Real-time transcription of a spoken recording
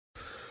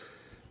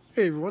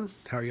Hey everyone,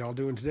 how y'all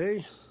doing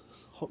today?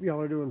 Hope y'all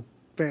are doing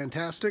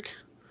fantastic.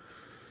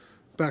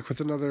 Back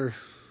with another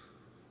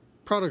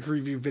product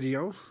review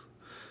video.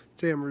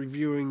 Today I'm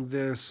reviewing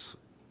this.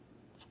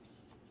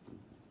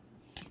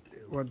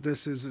 What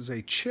this is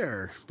a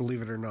chair,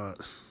 believe it or not.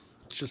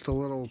 It's just a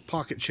little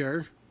pocket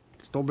chair.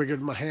 It's no bigger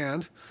than my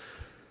hand.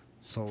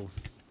 So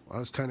I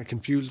was kind of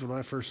confused when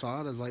I first saw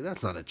it. I was like,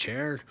 that's not a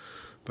chair.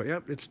 But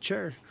yep, it's a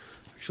chair.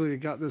 Actually, I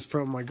got this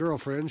from my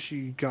girlfriend.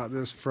 She got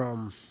this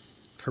from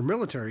her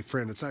military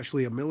friend. It's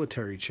actually a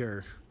military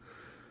chair,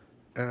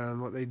 and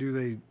what they do,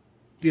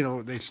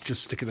 they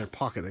just stick in their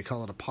pocket. They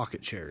call it a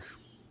pocket chair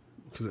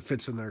because it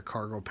fits in their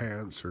cargo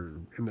pants or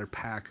in their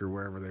pack or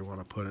wherever they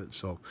want to put it.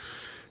 So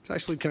it's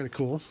actually kind of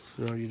cool.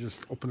 You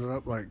just open it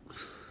up like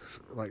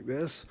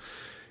this,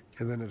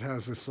 and then it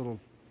has this little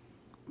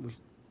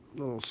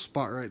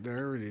spot right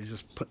there, and you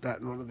just put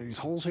that in one of these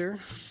holes here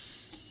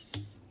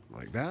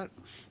like that,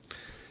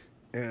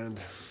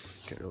 and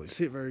can't really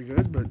see it very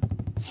good, but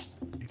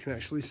you can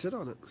actually sit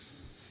on it.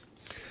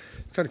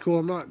 It's kind of cool.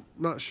 I'm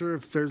not sure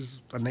if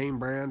there's a name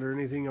brand or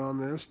anything on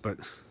this, but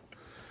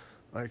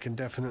I can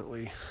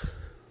definitely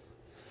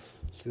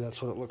see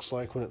that's what it looks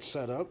like when it's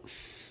set up.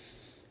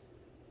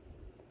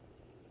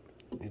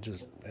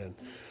 And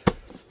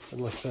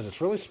like I said, it's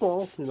really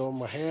small.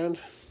 My hand,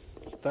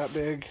 that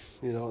big.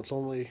 It's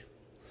only,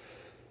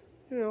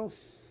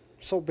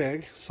 so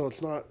big. So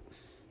it's not,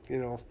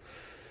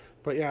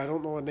 But yeah, I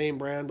don't know a name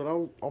brand, but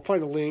I'll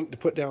find a link to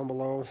put down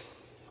below.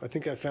 I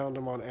think I found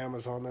them on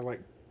Amazon. They're like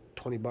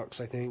 20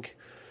 bucks, I think.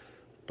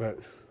 But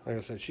like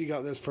I said, she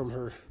got this from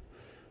her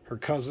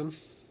cousin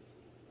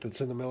that's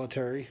in the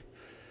military,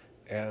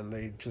 and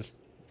they just,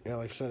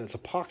 like I said, it's a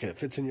pocket. It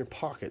fits in your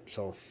pocket,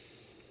 so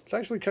it's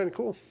actually kind of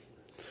cool.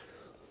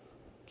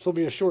 This will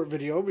be a short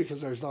video because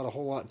there's not a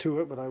whole lot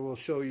to it, but I will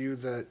show you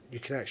that you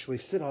can actually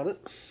sit on it.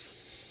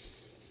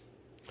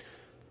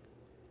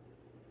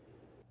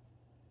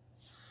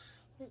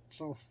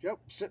 So, yep,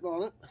 sitting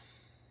on it.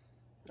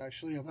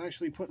 Actually, I'm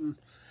actually putting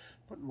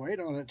weight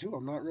on it too.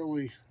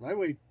 I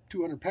weigh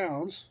 200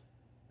 pounds,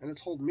 and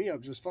it's holding me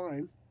up just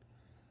fine.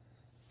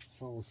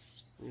 So,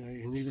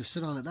 you can either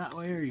sit on it that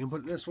way, or you can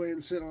put it this way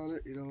and sit on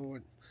it.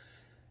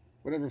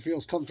 Whatever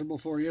feels comfortable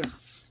for you.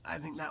 I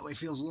think that way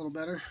feels a little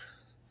better.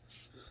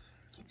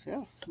 So,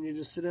 yeah, and you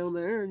just sit down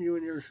there, and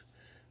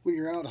when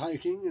you're out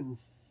hiking and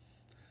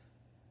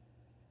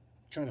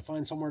trying to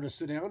find somewhere to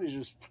sit down, you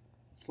just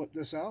flip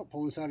this out,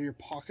 pull this out of your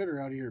pocket or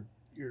out of your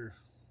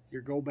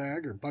go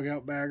bag or bug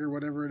out bag or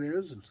whatever it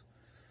is, and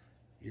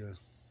you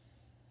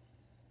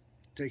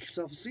take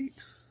yourself a seat.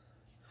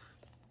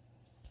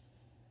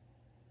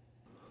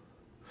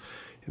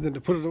 And then to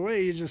put it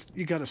away,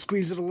 you got to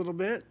squeeze it a little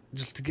bit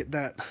just to get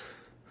that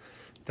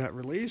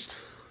released.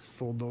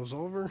 Fold those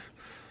over,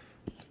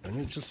 and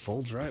it just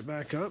folds right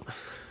back up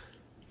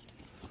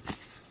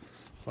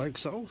like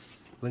so.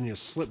 Then you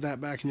slip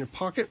that back in your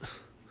pocket.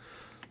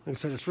 Like I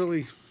said, it's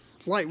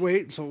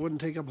lightweight, so it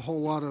wouldn't take up a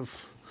whole lot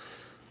of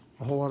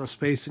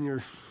space in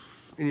your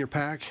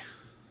pack.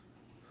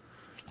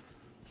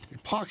 Your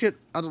pocket,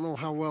 I don't know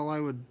how well I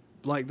would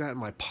like that in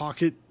my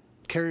pocket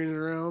carrying it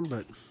around,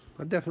 but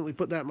I'd definitely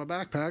put that in my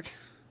backpack,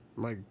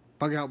 my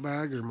bug out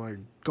bag or my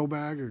go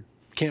bag or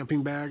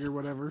camping bag or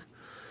whatever.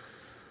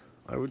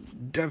 I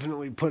would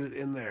definitely put it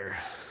in there.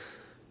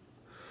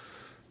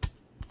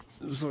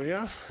 So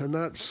yeah, and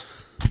that's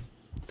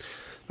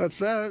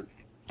that.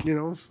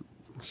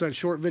 It's that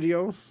short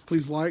video.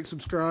 Please like,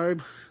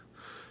 subscribe.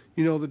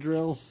 You know the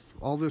drill.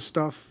 All this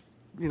stuff.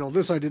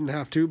 This I didn't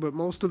have to, but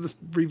most of the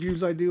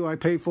reviews I do, I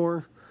pay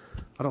for.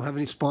 I don't have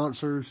any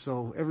sponsors,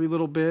 so every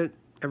little bit,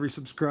 every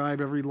subscribe,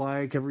 every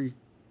like, every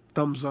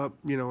thumbs up,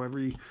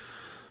 every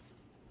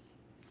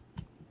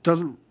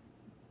doesn't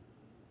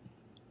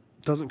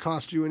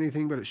cost you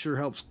anything, but it sure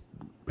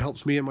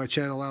helps me and my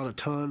channel out a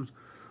ton.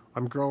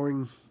 I'm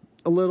growing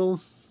a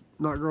little,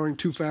 not growing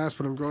too fast,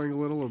 but I'm growing a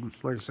little, and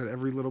like I said,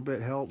 every little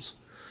bit helps.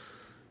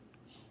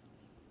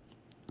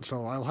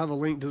 So I'll have a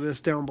link to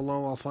this down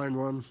below. I'll find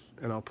one,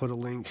 and I'll put a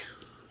link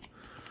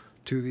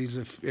to these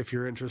if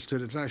you're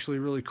interested. It's actually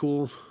really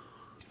cool.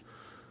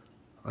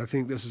 I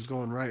think this is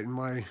going right in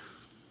my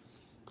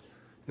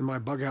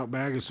bug out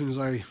bag as soon as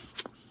I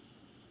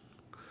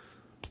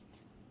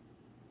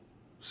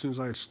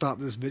stop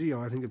this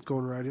video. I think it's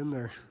going right in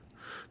there.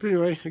 But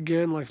anyway,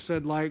 again, like I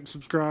said, like,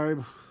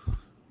 subscribe.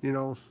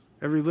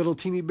 Every little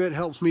teeny bit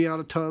helps me out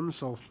a ton,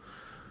 so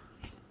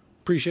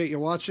appreciate you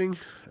watching,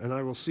 and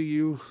I will see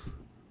you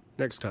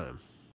next time.